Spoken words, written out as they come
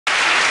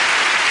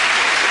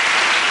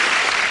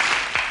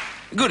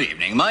Good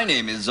evening. My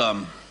name is,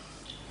 Thingamy.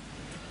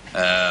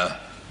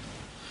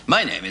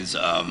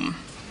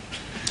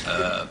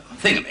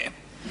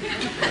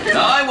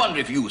 Now, I wonder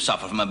if you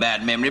suffer from a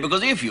bad memory,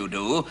 because if you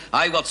do,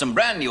 I've got some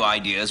brand new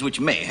ideas which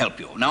may help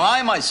you. Now,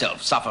 I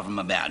myself suffer from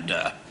a bad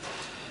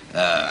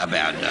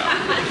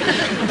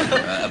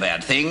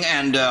thing,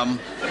 and,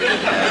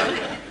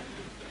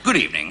 good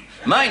evening.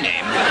 My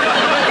name...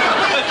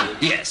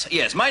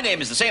 Yes, my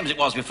name is the same as it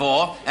was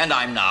before, and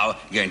I'm now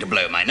going to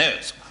blow my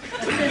nose.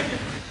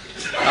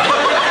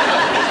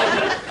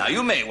 Now,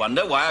 you may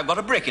wonder why I've got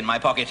a brick in my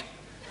pocket.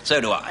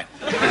 So do I.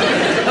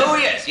 Oh,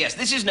 yes,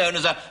 this is known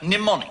as a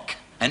mnemonic,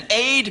 an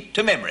aid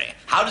to memory.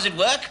 How does it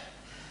work?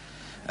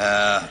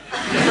 Oh,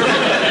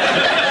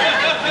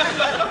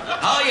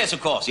 yes, of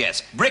course,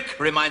 yes. Brick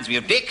reminds me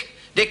of Dick,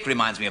 Dick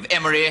reminds me of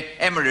Emery,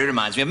 Emery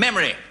reminds me of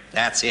memory.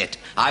 That's it.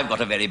 I've got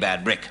a very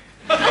bad brick.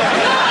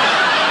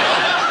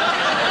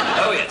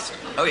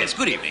 Oh, yes,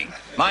 good evening.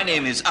 My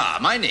name is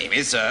Hammer. My name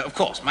is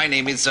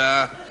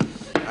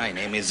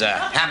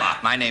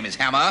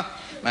Hammer.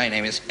 My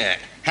name is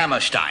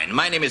Hammerstein.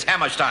 My name is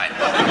Hammerstein.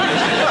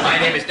 My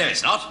name is... No,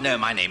 it's not. No,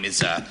 my name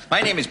is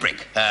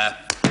Brick.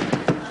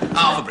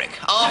 Arthur Brick.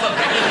 Arthur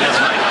Brick. That's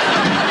right.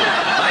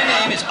 My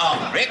name is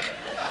Arthur Brick,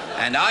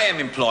 and I am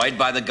employed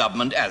by the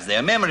government as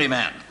their memory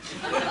man.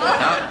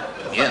 Now,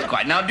 yes,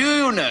 quite. Now, do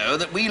you know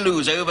that we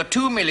lose over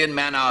 2 million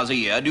man-hours a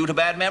year due to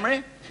bad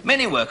memory?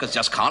 Many workers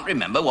just can't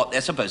remember what they're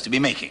supposed to be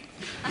making.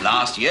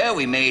 Last year,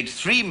 we made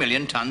 3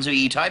 million tons of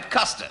E-type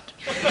custard.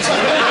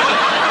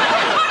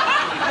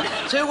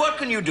 So what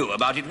can you do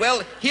about it?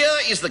 Well, here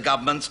is the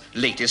government's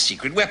latest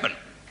secret weapon.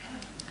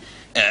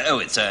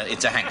 It's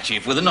a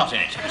handkerchief with a knot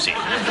in it, you see.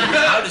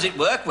 How does it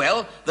work?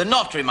 Well, the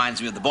knot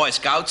reminds me of the Boy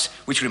Scouts,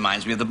 which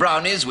reminds me of the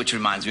Brownies, which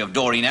reminds me of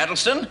Doreen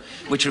Addleston,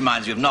 which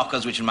reminds me of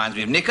Knockers, which reminds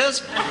me of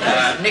Knickers,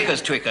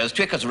 Knickers Twickers,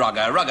 Twickers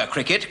Rugger, Rugger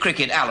Cricket,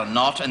 Cricket Allen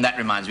Knot, and that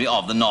reminds me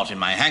of the knot in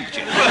my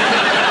handkerchief.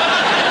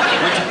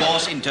 Which, of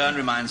course, in turn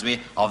reminds me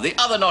of the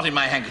other knot in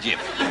my handkerchief.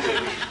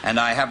 And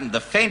I haven't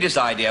the faintest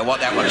idea what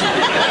that was.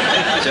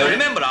 So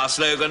remember our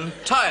slogan,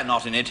 tie a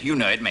knot in it, you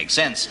know it makes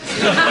sense.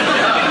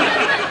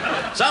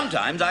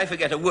 Sometimes I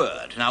forget a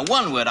word. Now,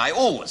 one word I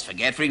always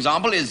forget, for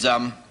example, is,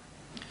 I'm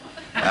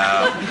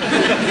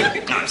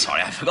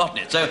sorry, I've forgotten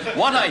it. So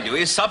what I do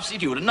is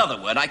substitute another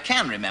word I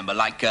can remember,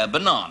 like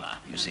banana,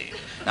 you see.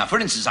 Now, for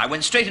instance, I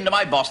went straight into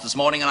my boss this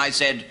morning and I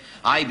said,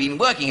 I've been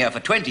working here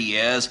for 20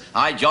 years,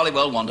 I jolly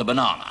well want a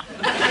banana.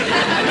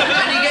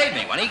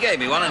 And he gave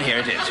me one, and here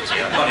it is, you see,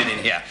 I've got it in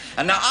here.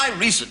 And now, I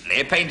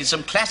recently painted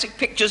some classic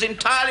pictures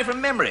entirely from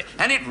memory,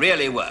 and it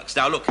really works.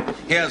 Now, look,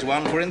 here's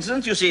one, for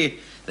instance, you see,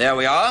 there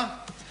we are.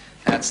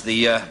 That's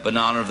the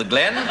banana of the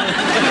Glen.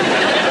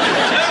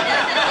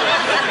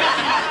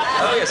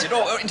 Oh, yes, it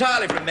all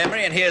entirely from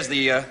memory, and here's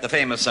the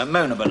famous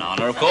Mona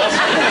banana, of course.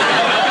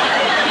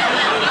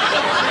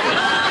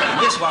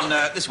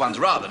 This one's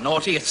rather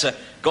naughty. It's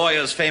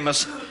Goya's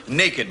famous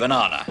naked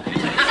banana.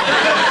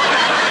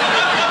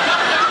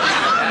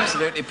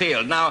 Absolutely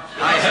peeled. Now,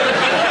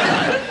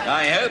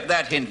 I hope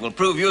that hint will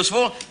prove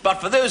useful, but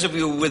for those of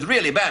you with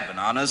really bad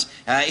bananas,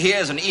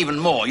 here's an even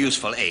more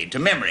useful aid to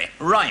memory,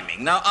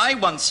 rhyming. Now, I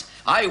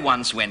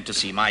once went to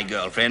see my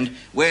girlfriend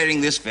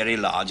wearing this very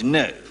large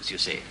nose, you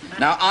see.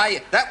 Now,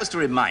 that was to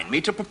remind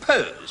me to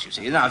propose, you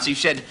see. Now, she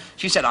said,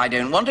 I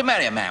don't want to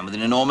marry a man with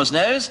an enormous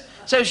nose,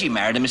 so she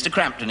married a Mr.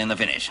 Crampton in the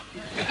finish.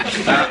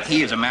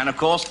 He is a man, of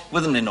course,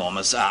 with an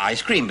enormous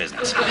ice cream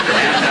business.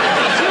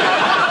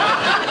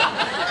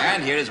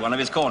 And here is one of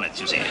his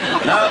cornets, you see.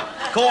 Now,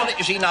 cornet,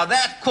 you see, now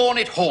that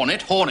cornet,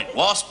 hornet, hornet,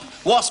 wasp,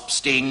 wasp,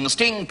 sting,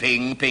 sting,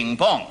 ping, ping,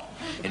 pong.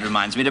 It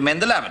reminds me to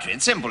mend the lavatory.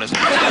 It's simple, isn't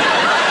it?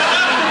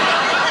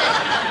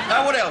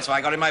 Now, what else have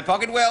I got in my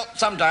pocket? Well,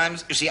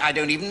 sometimes, you see, I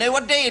don't even know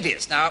what day it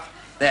is. Now,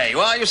 there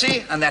you are, you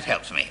see, and that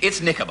helps me. It's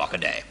Knickerbocker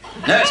Day.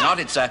 No, it's not.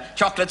 It's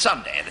Chocolate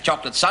Sunday. The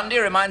Chocolate Sunday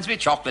reminds me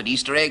chocolate,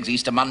 Easter eggs,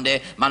 Easter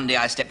Monday. Monday,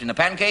 I stepped in a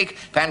pancake.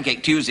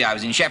 Pancake Tuesday, I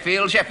was in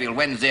Sheffield. Sheffield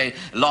Wednesday,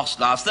 lost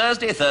last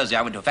Thursday. Thursday,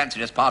 I went to a fancy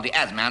dress party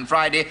as man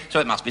Friday, so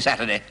it must be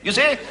Saturday. You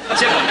see?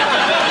 Simple.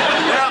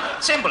 Well,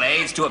 simple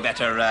aids to a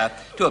better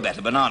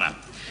banana.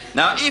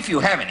 Now, if you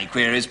have any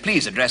queries,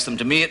 please address them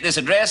to me at this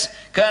address,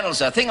 Colonel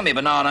Sir Thingamy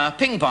Banana,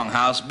 Ping Pong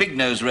House, Big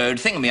Nose Road,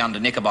 Thingamy under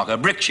Knickerbocker,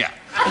 Brickshire.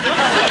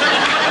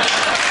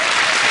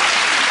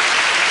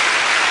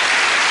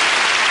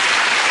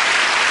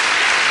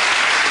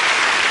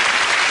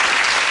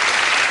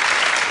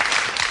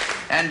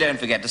 And don't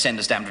forget to send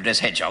a stamp to address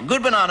Hedgehog.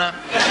 Good banana.